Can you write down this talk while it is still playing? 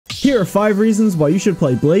Here are 5 reasons why you should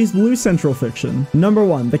play Blazblue Central Fiction. Number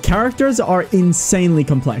 1, the characters are insanely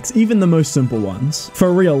complex, even the most simple ones.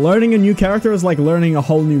 For real, learning a new character is like learning a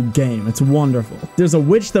whole new game. It's wonderful. There's a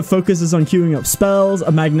witch that focuses on queuing up spells,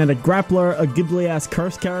 a magnetic grappler, a Ghibli-ass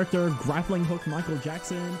curse character, grappling hook Michael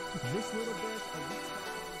Jackson, this little bit.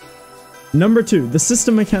 Number 2, the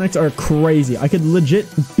system mechanics are crazy. I could legit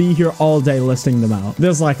be here all day listing them out.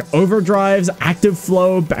 There's like overdrives, active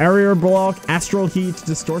flow, barrier block, astral heat,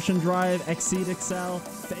 distortion drive, exceed excel,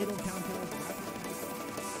 fatal counter.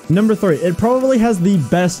 Number 3, it probably has the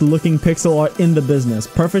best looking pixel art in the business,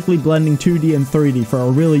 perfectly blending 2D and 3D for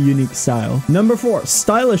a really unique style. Number 4,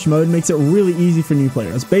 stylish mode makes it really easy for new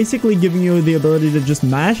players, basically giving you the ability to just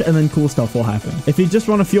mash and then cool stuff will happen. If you just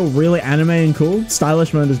want to feel really anime and cool,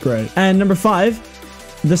 stylish mode is great. And number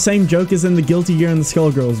 5, the same joke is in the Guilty Gear and the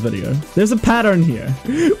Skullgirls video. There's a pattern here.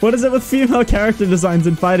 What is it with female character designs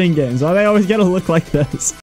in fighting games? Why do they always gotta look like this?